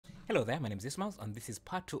Hello there, my name is Ismail and this is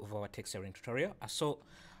part 2 of our texturing tutorial.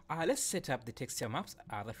 Let's set up the texture maps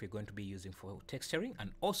that we're going to be using for texturing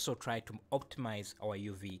and also try to optimize our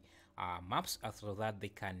UV maps so that they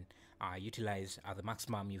can utilize the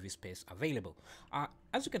maximum UV space available.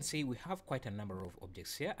 As you can see, we have quite a number of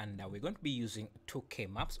objects here, and we're going to be using 2K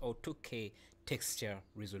maps or 2K texture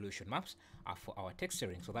resolution maps for our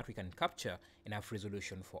texturing so that we can capture enough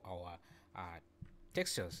resolution for our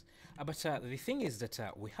textures. But the thing is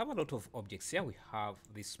that we have a lot of objects here. We have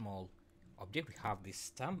this small object, we have this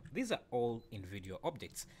stamp. These are all in video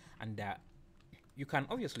objects, and you can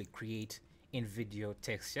obviously create in video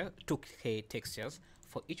texture 2K textures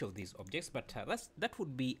for each of these objects, but that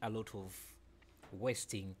would be a lot of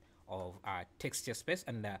wasting of texture space,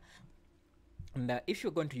 and if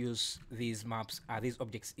you're going to use these maps, these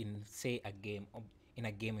objects in say a game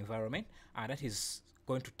environment, that is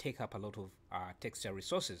going to take up a lot of texture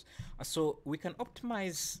resources. So we can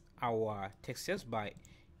optimize our textures by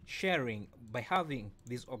having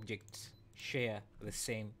these objects share the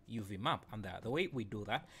same UV map. And the way we do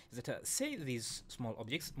that is that say these small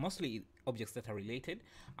objects, mostly objects that are related,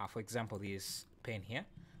 for example this pen here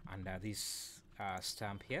and this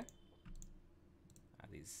stamp here,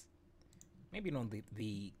 this maybe not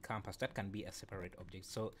the compass, that can be a separate object.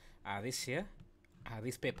 So this here,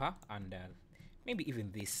 this paper, and maybe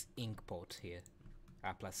even this ink pot here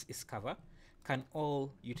plus its cover can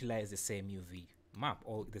all utilize the same UV map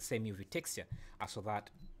or the same UV texture, so that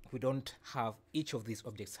we don't have each of these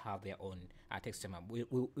objects have their own texture map.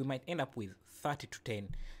 We might end up with 30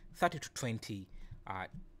 to 20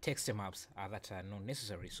 texture maps that are not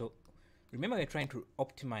necessary. So remember, we're trying to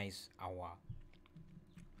optimize our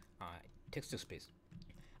texture space,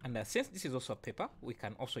 and since this is also a paper, we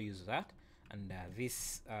can also use that. And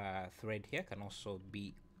this thread here can also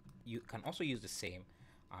be, you can also use the same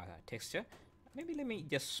texture. Maybe let me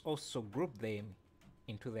just also group them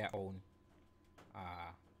into their own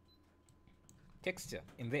texture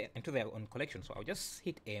into their own collection. So I'll just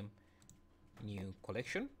hit new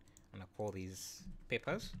collection, and I'll call these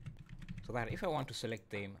papers, so that if I want to select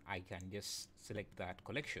them, I can just select that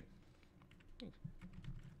collection.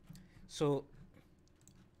 So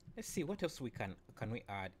let's see what else we can we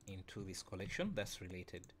add into this collection that's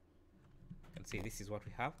related. You can see this is what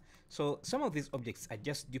we have. So some of these objects are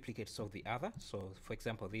just duplicates of the other. So for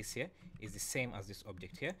example, this here is the same as this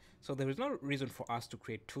object here. So there is no reason for us to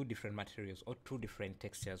create two different materials or two different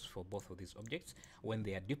textures for both of these objects when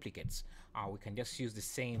they are duplicates. We can just use the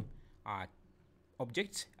same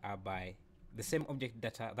object by the same object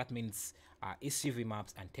data. That means its UV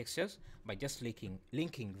maps and textures by just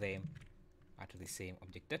linking them to the same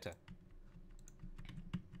object data.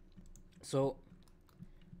 So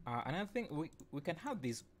another thing, we can have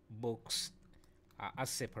these books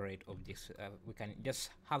as separate objects. We can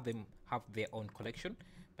just have them have their own collection,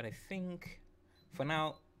 but I think for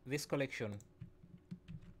now this collection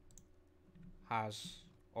has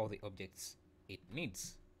all the objects it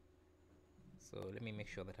needs. So let me make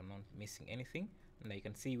sure that I'm not missing anything. Now you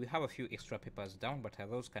can see we have a few extra papers down, but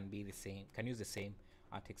those can be the same, can use the same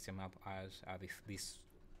texture map as this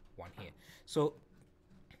one here. So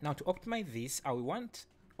now to optimize this, we want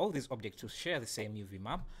all these objects to share the same UV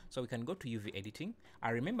map, so we can go to UV editing. I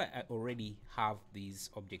remember I already have these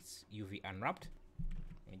objects UV unwrapped.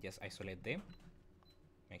 Let me just isolate them,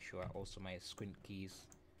 make sure also my screen keys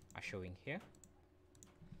are showing here.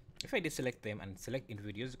 If I deselect them and select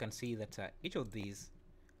individuals, you can see that each of these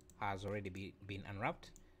has already been unwrapped,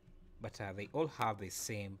 but they all have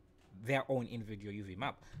their own individual UV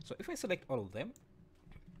map. So if I select all of them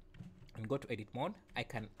and go to edit mode, I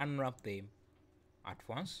can unwrap them at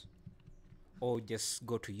once, or just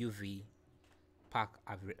go to UV park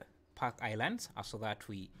islands, so that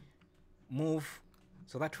we move,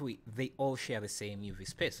 so that they all share the same UV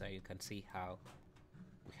space. You can see how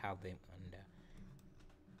we have them,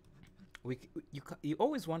 and you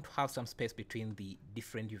always want to have some space between the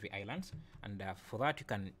different UV islands, and for that you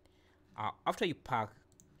can after you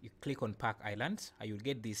click on park islands, you'll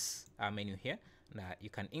get this menu here. You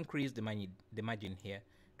can increase the margin here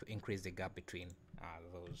to increase the gap between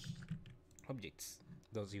those objects,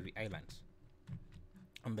 those UV islands.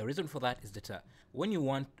 And the reason for that is that when you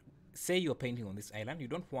want, say you're painting on this island, you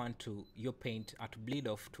don't want your paint to bleed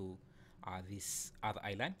off to this other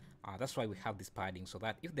island. That's why we have this padding, so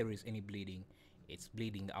that if there is any bleeding, it's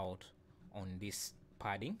bleeding out on this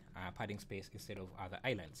padding space instead of other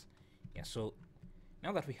islands. Yeah, so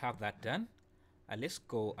now that we have that done, let's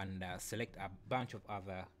go and select a bunch of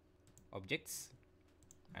other objects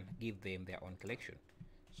and give them their own collection.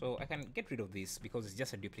 So I can get rid of this because it's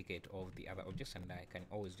just a duplicate of the other objects, and I can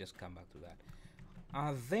always just come back to that.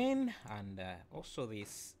 Then and also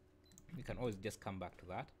this, we can always just come back to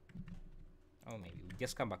that, or maybe we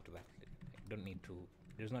just come back to that. Don't need to,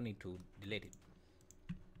 there's no need to delete it.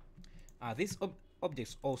 These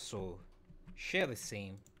objects also share the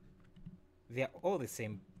same, they are all the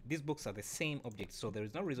same, these books are the same objects, so there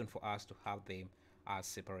is no reason for us to have them as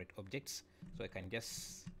separate objects. So I can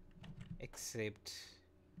just accept,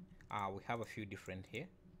 we have a few different here.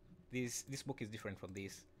 This book is different from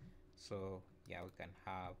this, so yeah, we can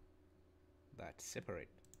have that separate.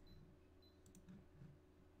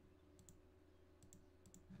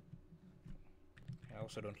 I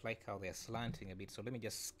also don't like how they're slanting a bit, so let me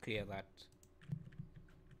just clear that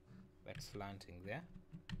slanting there.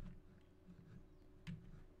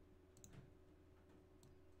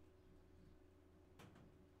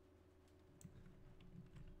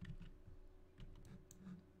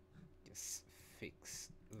 Just fix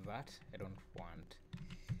that. I don't want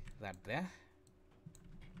that there.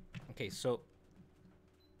 Okay, so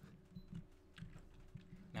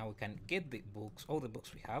now we can get the books, all the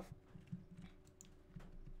books we have.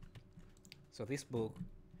 So this book,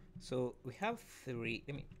 so we have 3.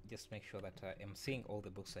 Let me just make sure that I'm seeing all the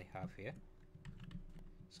books I have here.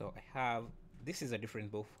 So I have, this is a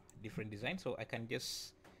different book, different design, so I can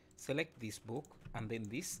just select this book and then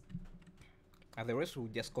this, and the rest will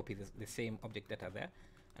just copy the same object that are there.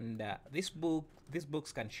 And these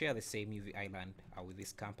books can share the same UV island with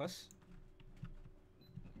this campus,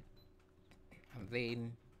 and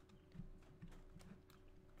then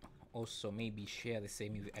also maybe share the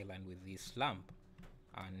same UV island with this lamp.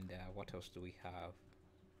 And what else do we have?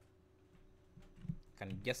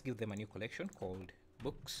 Can just give them a new collection called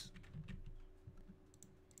books.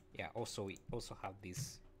 Yeah, also we also have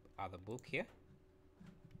this other book here.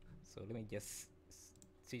 So let me just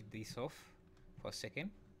switch this off for a second.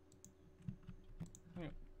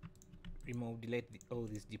 Remove, delete all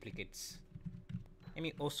these duplicates. Let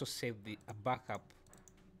me also save a backup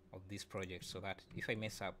of this project so that if I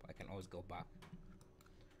mess up, I can always go back.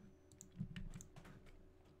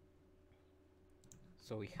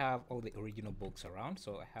 So we have all the original books around.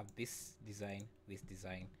 So I have this design,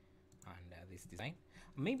 and this design.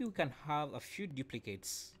 Maybe we can have a few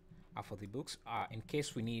duplicates for the books in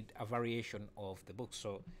case we need a variation of the book.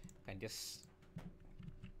 So I can just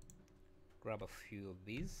grab a few of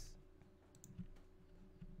these.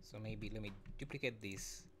 So maybe let me duplicate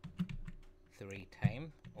this 3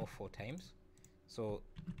 times or 4 times. So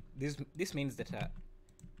this means that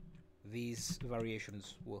these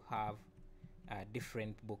variations will have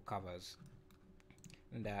different book covers.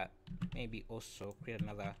 And maybe also create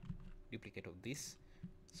another duplicate of this.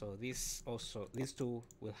 So this also, these two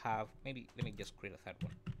will have, maybe let me just create a third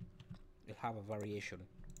one. You'll have a variation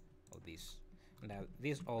of this. And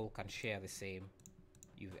these all can share the same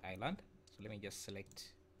UV island. So let me just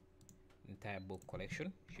select entire book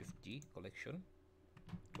collection, Shift G, collection,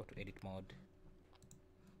 go to edit mode,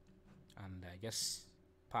 and just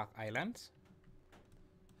park islands.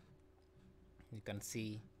 You can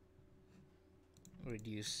see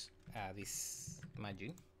reduce this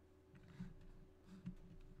margin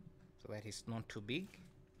so that it's not too big,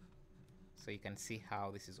 so you can see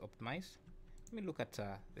how this is optimized. Let me look at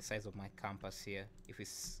the size of my campus here, if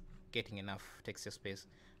it's getting enough texture space.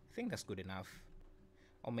 I think that's good enough.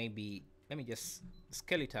 Or maybe let me just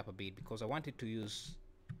scale it up a bit because I wanted to use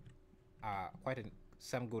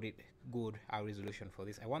some good resolution for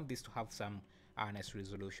this. I want this to have some nice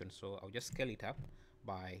resolution, so I'll just scale it up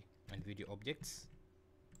by NVIDIA objects.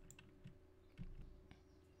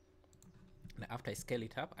 And after I scale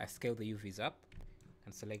it up, I scale the UVs up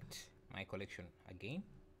and select my collection again.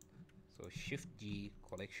 So Shift G,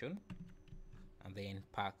 collection, and then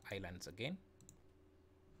park islands again.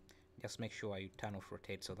 Just make sure you turn off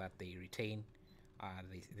rotate so that they retain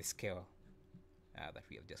the scale that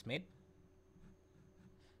we have just made.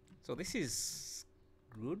 So this is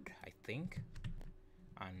good, I think.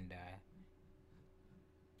 And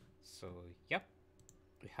so yep,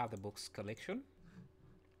 we have the books collection.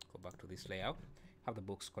 Go back to this layout, have the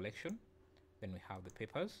books collection, then we have the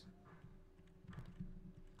papers.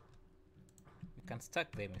 You can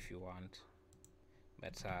stack them if you want,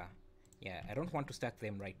 but yeah, I don't want to stack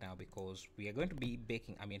them right now because we are going to be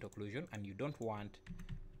baking ambient occlusion, and you don't want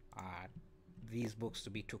these books to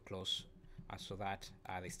be too close so that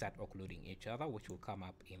they start occluding each other, which will come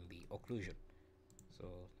up in the occlusion. So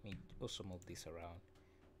let me also move this around.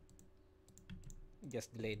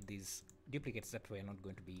 Just delete these duplicates that we're not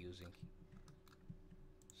going to be using.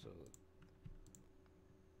 So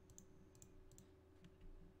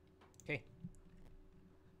okay,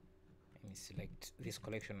 let me select this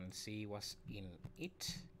collection and see what's in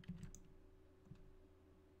it.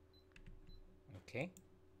 Okay.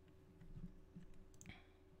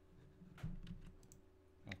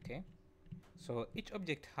 Okay. So each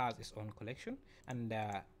object has its own collection, and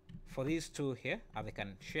for these two here, they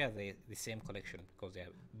can share the same collection because they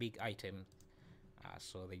are big items.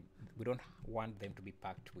 So we don't want them to be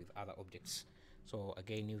packed with other objects. So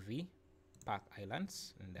again, UV pack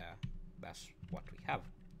islands, and that's what we have.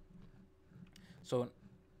 So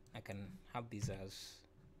I can have these as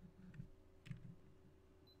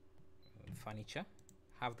furniture,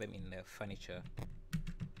 have them in the furniture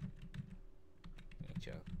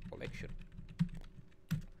collection.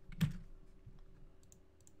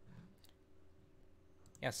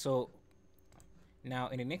 Yeah, so now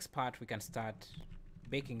in the next part we can start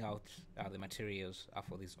baking out the materials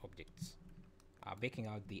for these objects, baking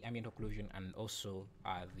out the ambient occlusion and also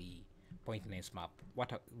the pointness map,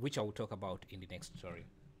 which I will talk about in the next tutorial.